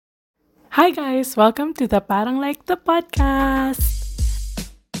Hi guys, welcome to the Parang Like the podcast.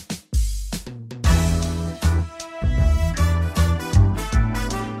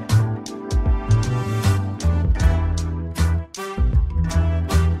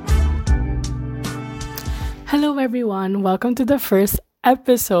 Hello everyone, welcome to the first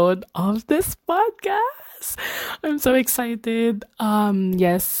episode of this podcast. I'm so excited.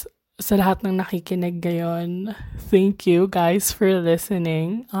 Yes, sa lahat ng nakikinig ngayon, thank you guys for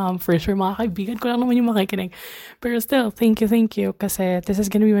listening. For sure, mga kaibigan ko lang naman yung makikinig. Pero still, thank you. Kasi this is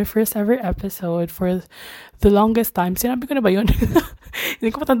gonna be my first ever episode for the longest time. Sinabi ko na ba yun?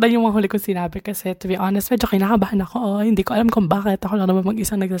 Hindi ko matandaan yung mga huli kong sinabi kasi to be honest, medyo kinakabahan ako. Hindi ko alam kung bakit. Ako lang naman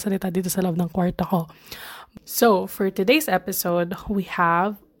mag-isang nagsasalita dito sa loob ng kwarto ko. So, for today's episode, we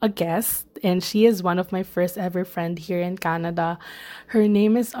have a guest, and she is one of my first ever friend here in Canada. Her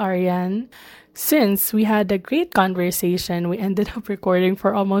name is Ariane. Since we had a great conversation, we ended up recording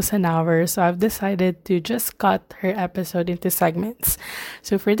for almost an hour, so I've decided to just cut her episode into segments.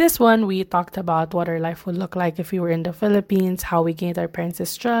 So for this one, we talked about what our life would look like if we were in the Philippines, how we gained our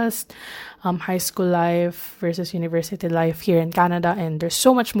parents' trust, high school life versus university life here in Canada, and there's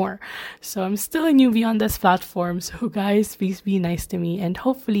so much more. So I'm still a newbie on this platform, so guys, please be nice to me, and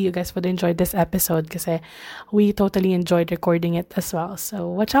hopefully you guys would enjoy this episode kasi we totally enjoyed recording it as well. So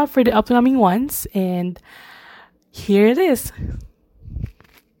watch out for the upcoming ones, and here it is.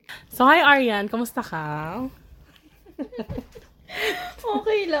 So hi Ariane, kamusta ka?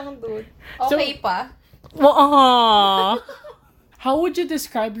 Okay lang, dude. Okay pa? How would you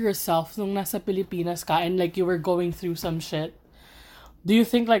describe yourself nung nasa Pilipinas ka and like you were going through some shit? Do you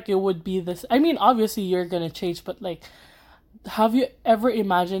think like you would be this? I mean, obviously you're gonna change, but like, have you ever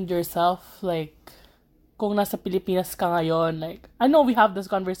imagined yourself like kung nasa Pilipinas ka ngayon? Like, I know we have this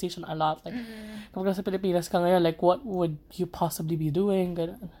conversation a lot. Like, kung nasa Pilipinas ka ngayon, like, what would you possibly be doing?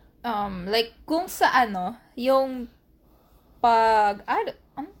 Ganun. Like, kung sa yung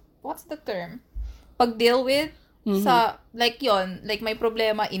what's the term? Pag-deal with, sa, like yon like may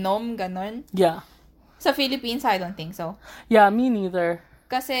problema, inom, ganon. Yeah. Sa Philippines, I don't think so. Yeah, me neither.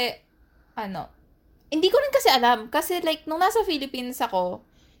 Kasi, hindi ko rin kasi alam. Kasi, like, nung nasa Philippines ako,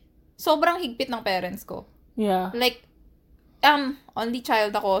 sobrang higpit ng parents ko. Yeah. Like, only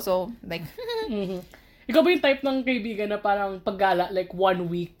child ako, so, like, Ikaw ba yung type ng kaibigan na parang paggala, like, 1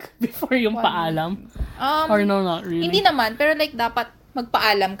 week before yung paalam? Or no, not really? Hindi naman, pero like, dapat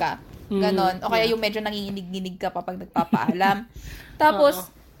magpaalam ka. Ganon. O kaya yung medyo nanginginig-ginig ka pa pag nagpapaalam. Tapos,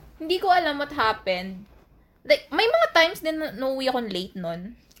 hindi ko alam what happened. Like, may mga times din na nauwi ako late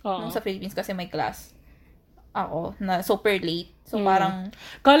nun. Nung sa Philippines kasi may class. Ako, na super late. So, parang...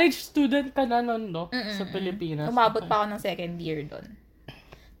 College student ka na nun, no? Sa Pilipinas. Umabot pa ako ng second year doon.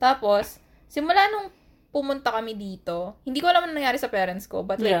 Tapos, simula nung pumunta kami dito, hindi ko alam ano nangyari sa parents ko,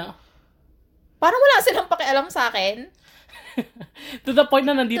 but like, parang wala silang pakialam sa akin. To the point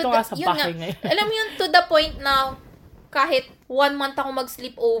na nandito nga sa bahay ngayon. Alam mo yun, to the point na kahit 1 month ako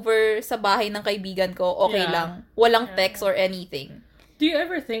mag-sleep over sa bahay ng kaibigan ko, okay lang. Walang text or anything. Do you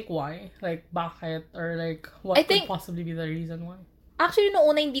ever think why? Like, bakit? Or like, what could possibly be the reason why? Actually,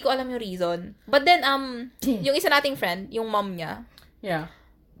 noong una, hindi ko alam yung reason. But then, yung isa nating friend, yung mom niya,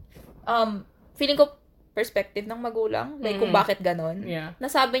 feeling ko perspective ng magulang, like kung bakit ganon.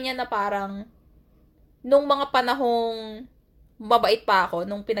 Nasabi niya na parang, nung mga panahong mabait pa ako,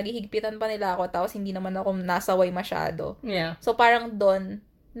 nung pinaghihigpitan pa nila ako, tapos hindi naman ako nasaway masyado. So, parang doon,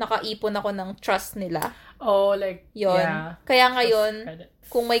 nakaipon ako ng trust nila. Oh, like, yun. Kaya ngayon,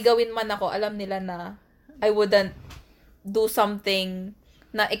 kung may gawin man ako, alam nila na I wouldn't do something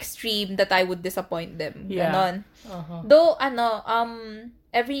na extreme that I would disappoint them. Ganon. Though,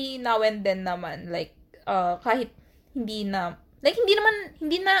 every now and then naman, like, kahit hindi nila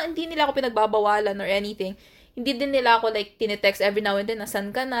ako pinagbabawalan or anything, hindi din nila ako like tinetext every now and then na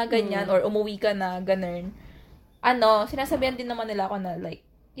saan ka na, ganyan, or umuwi ka na, ganun. Sinasabihan din naman nila ako na like,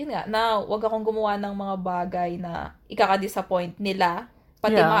 yun nga, na wag akong gumawa ng mga bagay na ikaka-disappoint nila,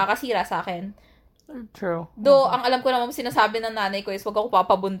 pati makakasira sa akin. True. Though, ang alam ko naman sinasabi ng nanay ko is wag ako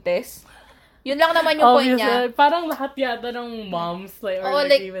papabuntis. Yun lang naman yung point niya. Parang lahat yata ng moms, like, or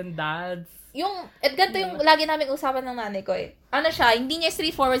like even dads. Ganito yung lagi namin usapan ng nanay ko eh. Hindi niya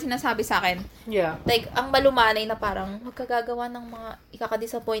straightforward sinasabi sa akin. Like, ang malumanay na parang, magkagagawa ng mga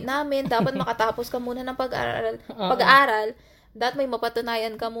ikaka-disappoint namin, dapat makatapos ka muna ng pag-aaral, dapat may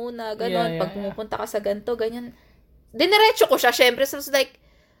mapatunayan ka muna, ganon, pag pumupunta ka sa ganito, ganyan. Diniretso ko siya, syempre, so,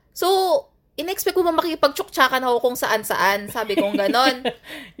 in-expect ko ba makikipag-tsuktsakan ako kung saan-saan, sabi kong ganon.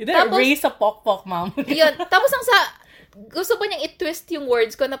 You didn't raise a pok-pok, mom. Yun, tapos gusto ba niyang i-twist yung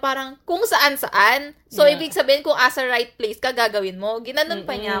words ko na parang kung saan-saan. So, ibig sabihin, kung asa right place ka, gagawin mo. Ginanon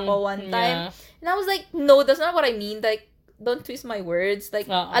pa niya ako one time. And I was like, no, that's not what I mean. Like, don't twist my words.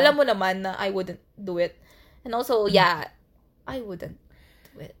 Like, alam mo naman na I wouldn't do it. And also, I wouldn't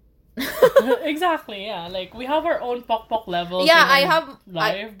do it. Exactly, yeah. Like, we have our own pok-pok levels. Yeah, I have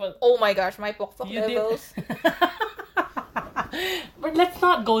life, but oh my gosh, my pok-pok levels. But let's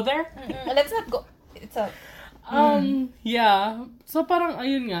not go there. Let's not go. It's a yeah. So, parang,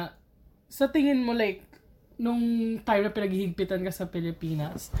 ayun nga, sa tingin mo, like, nung time na pinaghihigpitan ka sa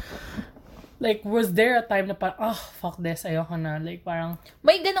Pilipinas, like, was there a time na parang, fuck this, ayoko na. Like, parang...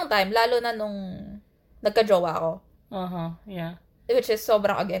 May ganong time, lalo na nung nagka-jowa ako. Yeah. Which is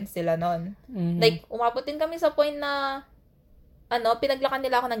sobrang against sila nun. Like, umabot din kami sa point na, pinaglakan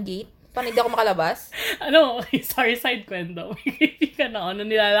nila ako ng gate. Paano hindi ako makalabas? Sorry, side kwento. May ka na,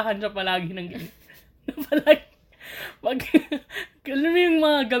 nilalakan siya palagi ng gate. Palagi. Alam mo yung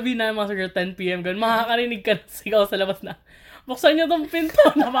mga gabi na, mga siguro 10 p.m. ganun, makakarinig ka na sigaw sa labas na, buksan niyo tong pinto,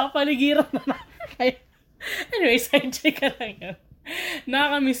 napapaligiran na kayo. Anyway, side check ka lang yun.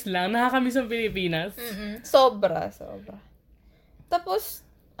 Nakakamiss ang Pilipinas. Sobra. Tapos,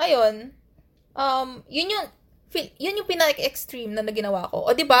 ayun, yun yung pinaka-extreme na ginawa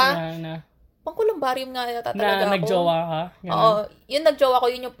ko. O, diba? Pangkulumbarium nga yata talaga ako. Nagjowa ka? Oo, yung nagjowa ko,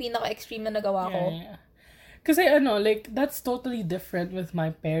 yun yung pinaka-extreme na nagawa ko. Yeah. Kasi like, that's totally different with my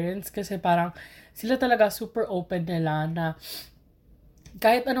parents. Kasi parang, sila talaga super open nila na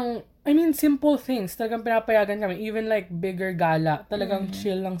kahit anong, simple things, talagang pinapayagan kami. Even like, bigger gala, talagang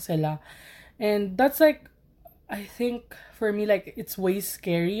chill lang sila. And that's like, I think, for me, like, it's way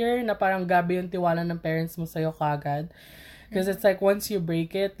scarier na parang gabi yung tiwala ng parents mo sa'yo kagad. Because it's like, once you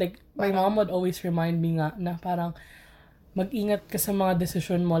break it, like, my mom would always remind me nga na parang, mag-ingat ka sa mga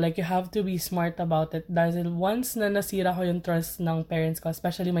desisyon mo. Like, you have to be smart about it. Dahil once na nasira ko yung trust ng parents ko,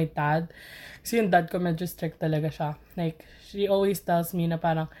 especially my dad, kasi yung dad ko medyo strict talaga siya. Like, she always tells me na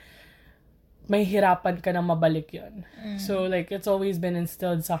parang, may hirapan ka na mabalik yun. So, like, it's always been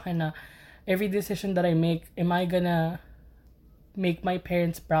instilled sa akin na, every decision that I make, am I gonna make my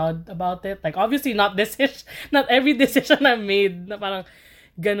parents proud about it? Like, obviously, not every decision I made na parang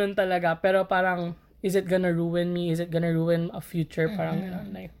ganun talaga. Pero parang, is it gonna ruin me? Is it gonna ruin a future? Parang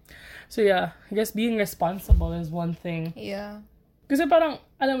ganun. Like, so yeah, I guess being responsible is one thing. Yeah. Kasi parang,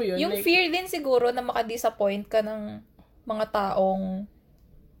 alam mo yun. Yung like, fear din siguro na makadisappoint ka ng mga taong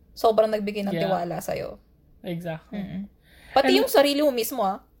sobrang nagbigay ng tiwala sa'yo. Exactly. Pati yung sarili mo mismo,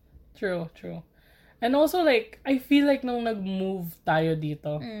 True. And also, like, I feel like nung nag-move tayo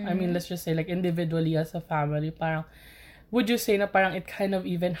dito, let's just say, like, individually as a family, parang, would you say na parang it kind of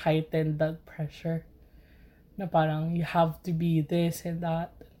even heightened that pressure? Na parang, you have to be this and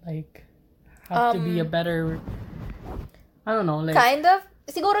that, like, have to be a better, I don't know, like... Kind of,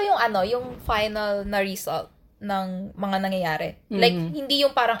 siguro yung yung final na result ng mga nangyayari. Like, hindi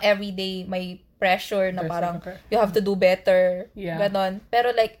yung parang everyday may pressure na parang, you have to do better, ganon. Pero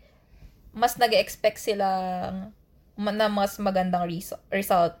like, mas nag-expect sila na mas magandang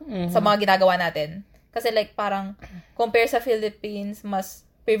result sa mga ginagawa natin. Kasi like, parang, compare sa Philippines, mas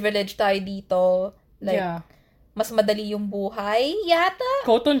privileged tayo dito. Like, mas madali yung buhay, yata.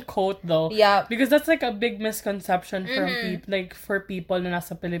 Quote-unquote, though. Yeah. Because that's like a big misconception from for people na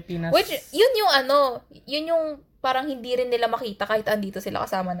nasa Pilipinas. Which, yun yung parang hindi rin nila makita kahit andito sila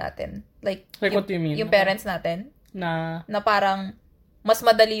kasama natin. Like what do you mean? Yung parents natin. Na parang, mas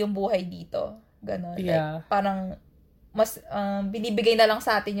madali yung buhay dito. Ganon. Yeah. Like, parang, mas binibigay na lang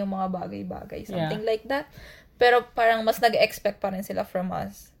sa atin yung mga bagay-bagay. Something like that. Pero parang mas nag-expect pa rin sila from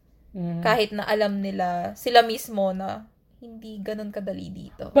us. Kahit na alam nila, sila mismo na hindi ganun kadali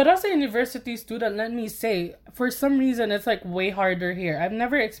dito. But as a university student, let me say, for some reason, it's like way harder here. I've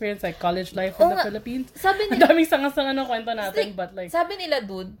never experienced like college life in the Philippines. Sabi nila, daming sanga-sanga kwento natin, like, but like... Sabi nila,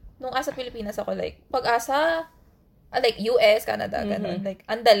 dude, nung asa Pilipinas ako, like, pag-asa, like, US, Canada, ganun. Like,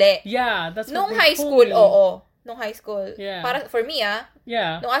 andali. Yeah, that's what nung high school, nung high school. Yeah. Para, for me,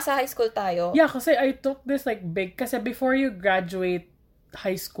 nung asa high school tayo. Yeah, kasi I took this like big, kasi before you graduate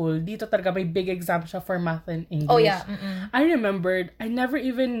high school, dito talaga may big exam siya for math and English. Oh, yeah. I remembered, I never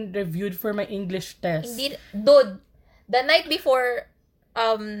even reviewed for my English test. Indeed. Dude, the night before,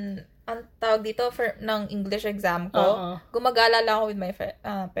 ang tawag dito ng English exam ko, gumagala lang ako with my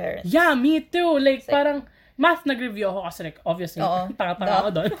parents. Yeah, me too. Like, parang, math nag-review ako kasi like, obviously, tanga-tanga ako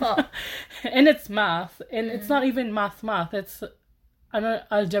doon. And it's math. And it's not even math. It's,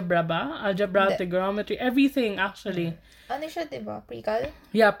 algebra ba? Algebra, trigonometry, everything actually. Ano siya, diba? Pre-cal?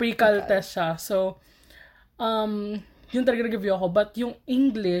 Yeah, pre-cal test siya. So, Yun talaga nag-review ako. But yung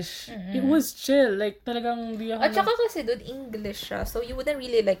English, it was chill. Like, talagang di ako... At saka kasi doon, English siya. So, you wouldn't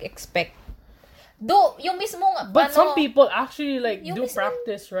really like expect. Though, yung mismong, But some people actually like do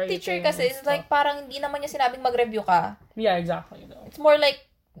practice, right? Teacher kasi, it's like, parang hindi naman niya sinabing mag-review ka. Yeah, exactly. It's more like,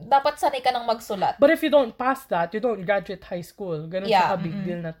 dapat sanay ka nang magsulat. But if you don't pass that, you don't graduate high school. Ganun siya ka-big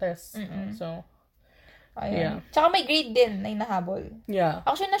deal na test. So, ayun. Yeah. Tsaka may grade din na hinahabol. Yeah.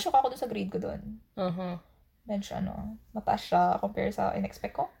 Actually, na-shock ako doon sa grade ko doon. Medyo mataas siya compare sa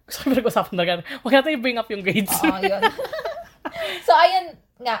in-expect ko. Gusto ko pinag-usapan na gano'n. Huwag natin i-bring up yung grades. Yun. So, ayun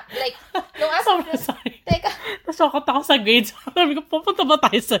nga. Like, nung sorry. Teka. Nasokot ako sa grades. Sabi ko, pupunta ba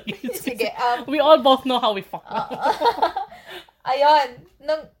tayo sa grades? Sige. We all both know how we fuck up. Ayun.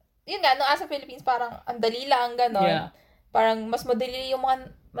 Yun nga, nung asa Philippines, parang ang dali lang, gano'n. Yeah. Parang mas madali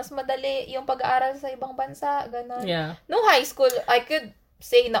yung pag-aaral sa ibang bansa, gano'n. Yeah. Nung high school, I could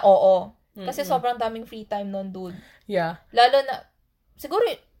say na oo. Kasi sobrang daming free time nun, dude. Yeah. Lalo na, siguro,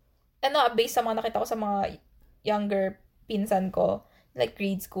 based sa mga nakita ko sa mga younger pinsan ko, like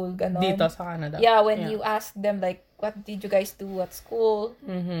grade school, gano'n. Dito sa Canada. Yeah, when you ask them, like, what did you guys do at school?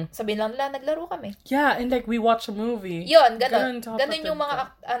 Sabihin lang nila, naglaro kami. Yeah, and like, we watch a movie. Yun, gano'n. Ganun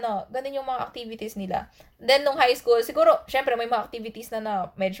yung mga activities nila. Then, nung high school, siguro, syempre, may mga activities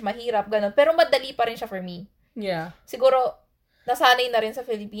na medyo mahirap, gano'n. Pero madali pa rin siya for me. Yeah. Siguro, nasanay na rin sa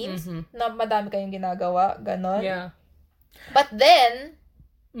Philippines na madami kayong ginagawa, gano'n. Yeah. But then,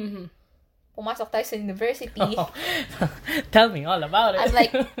 pumasok tayo sa university. Tell me all about it. I'm like,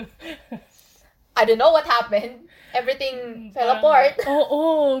 I don't know what happened. Everything fell apart.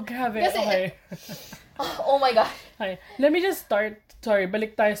 Grabe. Kasi, okay. Oh my gosh. Okay. Let me just start. Sorry,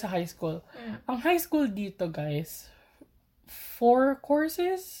 balik tayo sa high school. Ang high school dito, guys, 4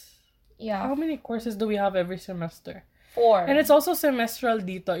 courses? Yeah. How many courses do we have every semester? 4. And it's also semestral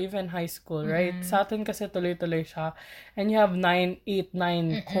dito, even high school, right? Sa atin kasi tuloy-tuloy siya. And you have 8,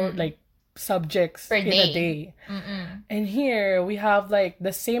 9 like subjects per in a day. And here, we have like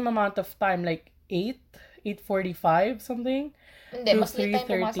the same amount of time, like 8:45, something. Hindi, mas late tayo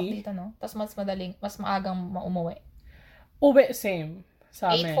pumasok dito, no? Tapos mas maagang umuwi. Same.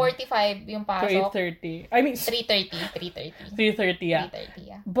 Sa amin. 8:45 yung pasok. 8:30. I mean, 3:30, 3:30, yeah. 3:30,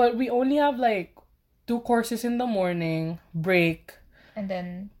 yeah. But we only have like 2 courses in the morning, break. And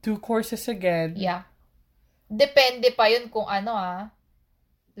then 2 courses again. Yeah. Depende pa yun kung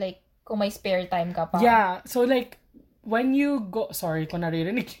like, kung may spare time ka pa. Yeah. So, like, when you go... Sorry kung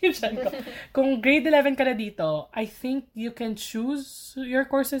naririnig yun dyan ko. Kung grade 11 ka na dito, I think you can choose your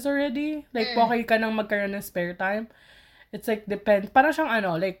courses already. Like, okay ka nang magkaroon ng spare time. It's like, parang siyang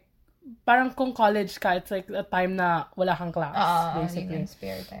like, parang kung college ka, it's like a time na wala kang class. Basically.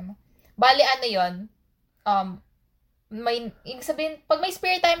 Spare time. Bali, yun? Ibig sabihin, pag may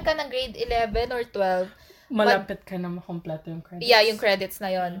spare time ka ng grade 11 or 12, malapit ka na makompleto yung credits. Yeah, yung credits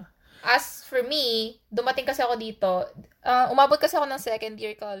na yun. As for me, dumating kasi ako dito, umabot kasi ako ng second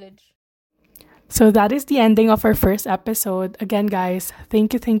year college. So that is the ending of our first episode. Again, guys,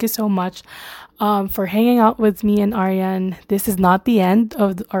 thank you so much for hanging out with me and Aryan. This is not the end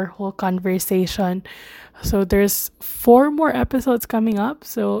of our whole conversation. So there's 4 more episodes coming up.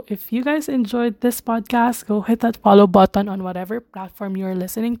 So if you guys enjoyed this podcast, go hit that follow button on whatever platform you're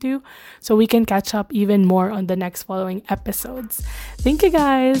listening to so we can catch up even more on the next following episodes. Thank you,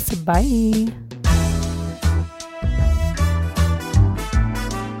 guys. Bye.